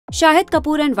Shahid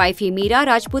Kapoor and wifey Mira,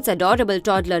 Rajput's adorable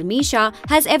toddler Misha,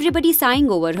 has everybody sighing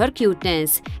over her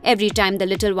cuteness. Every time the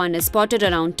little one is spotted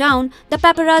around town, the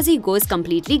paparazzi goes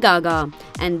completely gaga.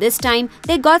 And this time,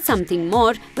 they got something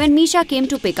more when Misha came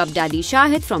to pick up Daddy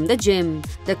Shahid from the gym.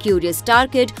 The curious star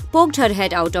kid poked her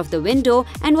head out of the window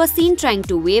and was seen trying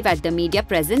to wave at the media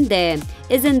present there.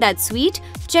 Isn't that sweet?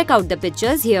 Check out the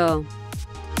pictures here.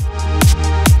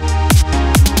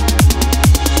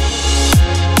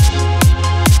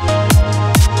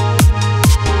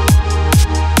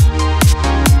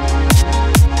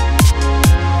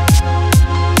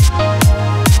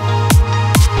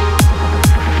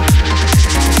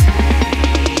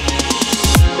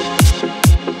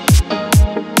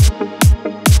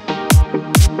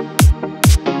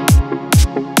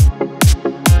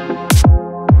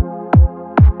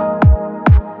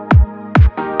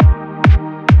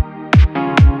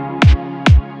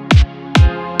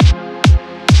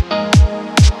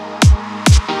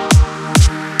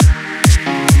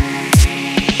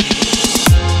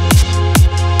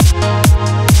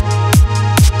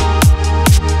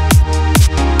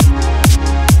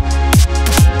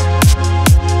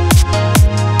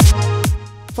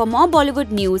 For more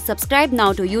Bollywood news, subscribe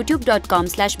now to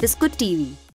youtube.com/biscuittv.